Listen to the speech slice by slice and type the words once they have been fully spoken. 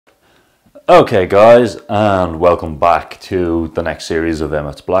Okay guys, and welcome back to the next series of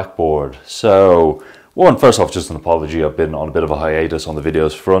Emmet's Blackboard. So, first off, just an apology, I've been on a bit of a hiatus on the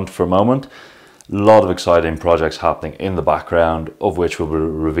videos front for a moment. A lot of exciting projects happening in the background, of which we'll be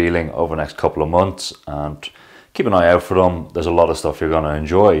revealing over the next couple of months, and keep an eye out for them. There's a lot of stuff you're going to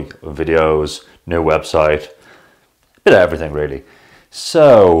enjoy, videos, new website, a bit of everything really.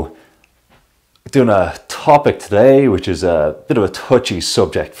 So, doing a topic today which is a bit of a touchy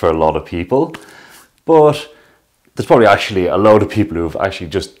subject for a lot of people, but there's probably actually a load of people who've actually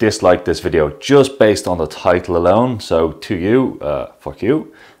just disliked this video just based on the title alone. So to you, fuck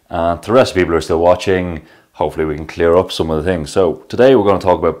you, and to the rest of people who are still watching, hopefully we can clear up some of the things. So today we're going to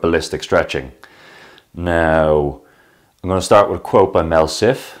talk about ballistic stretching. Now I'm going to start with a quote by Mel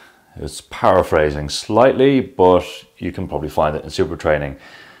Siff. It's paraphrasing slightly, but you can probably find it in Super Training.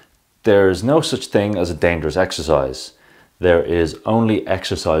 There is no such thing as a dangerous exercise. There is only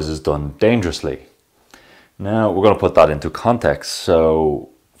exercises done dangerously. Now, we're going to put that into context. So,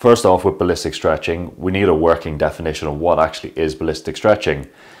 first off, with ballistic stretching, we need a working definition of what actually is ballistic stretching.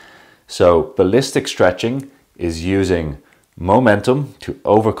 So, ballistic stretching is using momentum to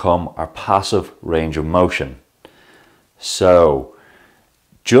overcome our passive range of motion. So,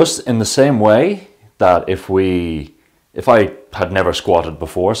 just in the same way that if I had never squatted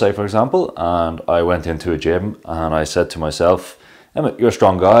before, say for example, and I went into a gym and I said to myself, Emmet, you're a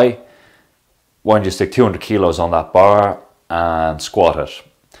strong guy, why don't you stick 200 kilos on that bar and squat it?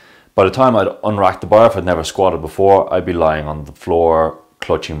 By the time I'd unracked the bar, if I'd never squatted before, I'd be lying on the floor,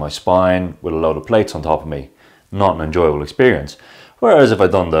 clutching my spine with a load of plates on top of me. Not an enjoyable experience. Whereas if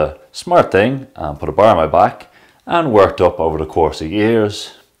I'd done the smart thing and put a bar on my back and worked up over the course of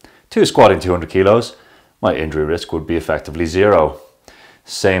years to squatting 200 kilos, my injury risk would be effectively zero.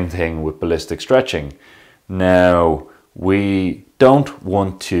 Same thing with ballistic stretching. Now, we don't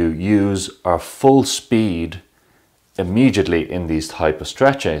want to use our full speed immediately in these type of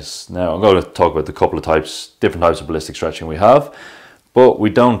stretches. Now, I'm going to talk about the couple of different types of ballistic stretching we have, but we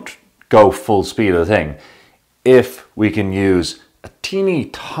don't go full speed of the thing. If we can use a teeny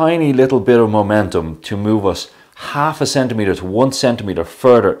tiny little bit of momentum to move us half a centimeter to 1 centimeter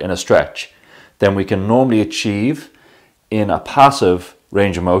further in a stretch, then we can normally achieve in a passive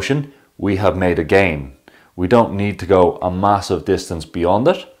range of motion, we have made a gain. We don't need to go a massive distance beyond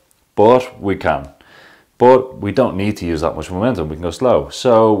it, but we can. But we don't need to use that much momentum, we can go slow.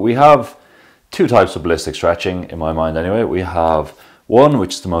 So we have two types of ballistic stretching, in my mind anyway. We have one,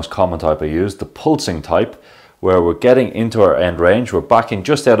 which is the most common type I use, the pulsing type, where we're getting into our end range, we're backing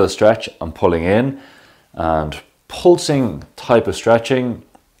just out of the stretch and pulling in. And pulsing type of stretching,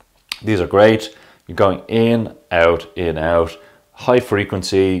 these are great. You're going in, out, high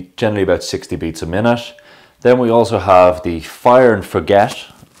frequency, generally about 60 beats a minute. Then we also have the fire and forget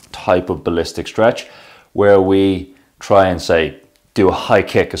type of ballistic stretch, where we try and say, do a high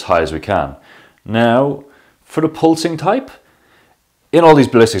kick as high as we can. Now, for the pulsing type, in all these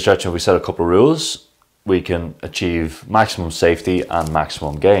ballistic stretching, we set a couple of rules. We can achieve maximum safety and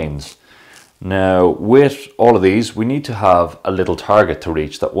maximum gains. Now, with all of these, we need to have a little target to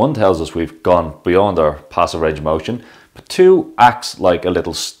reach. That one tells us we've gone beyond our passive range of motion, but two acts like a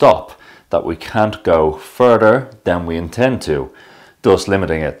little stop, that we can't go further than we intend to, thus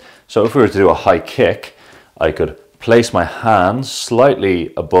limiting it. So if we were to do a high kick, I could place my hands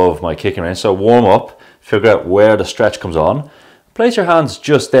slightly above my kicking range, so warm up, figure out where the stretch comes on. Place your hands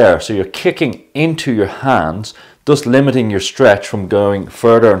just there, so you're kicking into your hands, thus limiting your stretch from going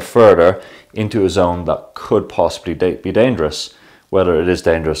further and further into a zone that could possibly be dangerous. Whether it is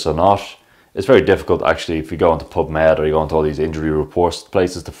dangerous or not, it's very difficult actually if you go into PubMed or you go into all these injury reports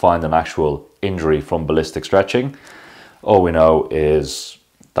places to find an actual injury from ballistic stretching. All we know is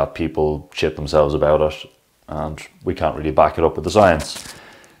that people shit themselves about it, and we can't really back it up with the science.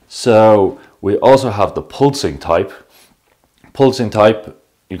 So we also have the pulsing type. Pulsing type,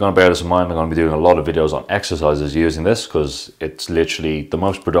 you're going to bear this in mind, I'm going to be doing a lot of videos on exercises using this because it's literally the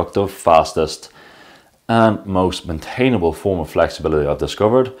most productive, fastest and most maintainable form of flexibility I've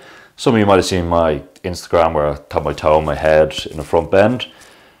discovered. Some of you might have seen my Instagram where I have my toe on my head in the front bend.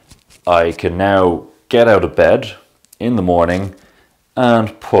 I can now get out of bed in the morning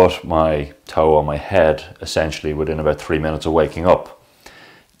and put my toe on my head essentially within about 3 minutes of waking up.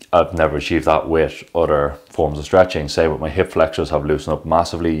 I've never achieved that with other forms of stretching. Say what my hip flexors have loosened up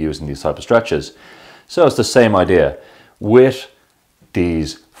massively using these type of stretches. So it's the same idea. With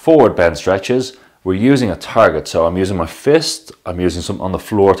these forward bend stretches, we're using a target. So I'm using my fist, I'm using something on the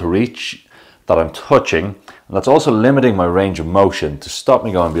floor to reach that I'm touching, and that's also limiting my range of motion to stop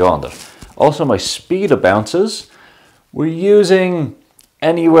me going beyond it. Also my speed of bounces, we're using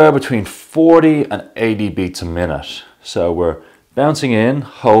anywhere between 40 and 80 beats a minute. So we're bouncing in,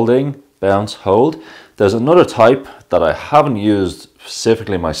 holding, bounce, hold. There's another type that I haven't used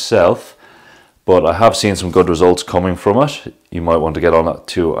specifically myself, but I have seen some good results coming from it. You might want to get on that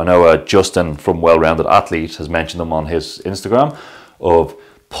too. I know Justin from Well Rounded Athlete has mentioned them on his Instagram, of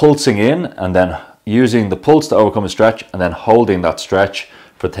pulsing in and then using the pulse to overcome a stretch and then holding that stretch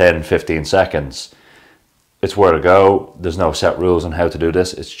for 10-15 seconds. It's where to go. There's no set rules on how to do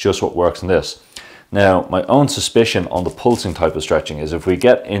this. It's just what works in this. Now, my own suspicion on the pulsing type of stretching is if we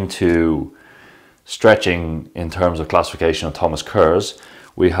get into stretching in terms of classification of Thomas Kerr's,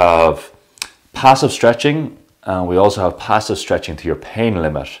 we have passive stretching and we also have passive stretching to your pain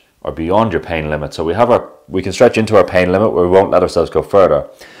limit or beyond your pain limit. So we can stretch into our pain limit where we won't let ourselves go further.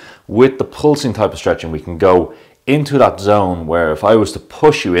 With the pulsing type of stretching, we can go into that zone where if I was to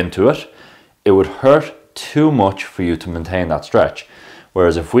push you into it, it would hurt too much for you to maintain that stretch.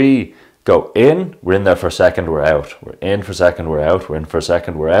 Whereas if we go in, we're in there for a second, we're out. We're in for a second, we're out. We're in for a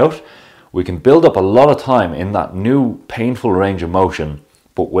second, we're out. We can build up a lot of time in that new painful range of motion,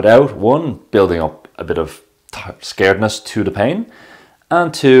 but without, one, building up a bit of scaredness to the pain,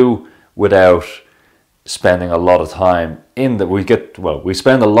 and two, without spending a lot of time in that we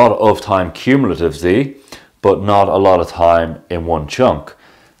spend a lot of time cumulatively, but not a lot of time in one chunk.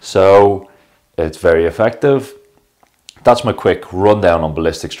 So it's very effective. That's my quick rundown on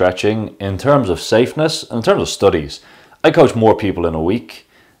ballistic stretching. In terms of safeness, in terms of studies, I coach more people in a week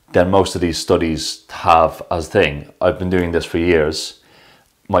than most of these studies have as a thing. I've been doing this for years.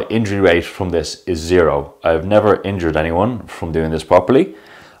 My injury rate from this is 0. I've never injured anyone from doing this properly.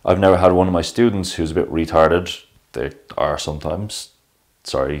 I've never had one of my students who's a bit retarded. They are sometimes.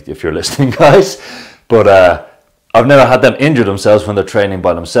 Sorry if you're listening, guys. But I've never had them injure themselves when they're training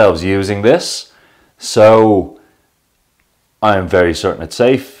by themselves using this. So I am very certain it's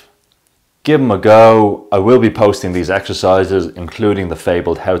safe. Give them a go. I will be posting these exercises, including the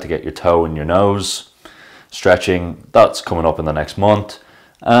fabled how to get your toe in your nose stretching. That's coming up in the next month.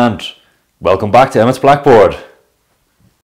 And welcome back to Emmet's Blackboard.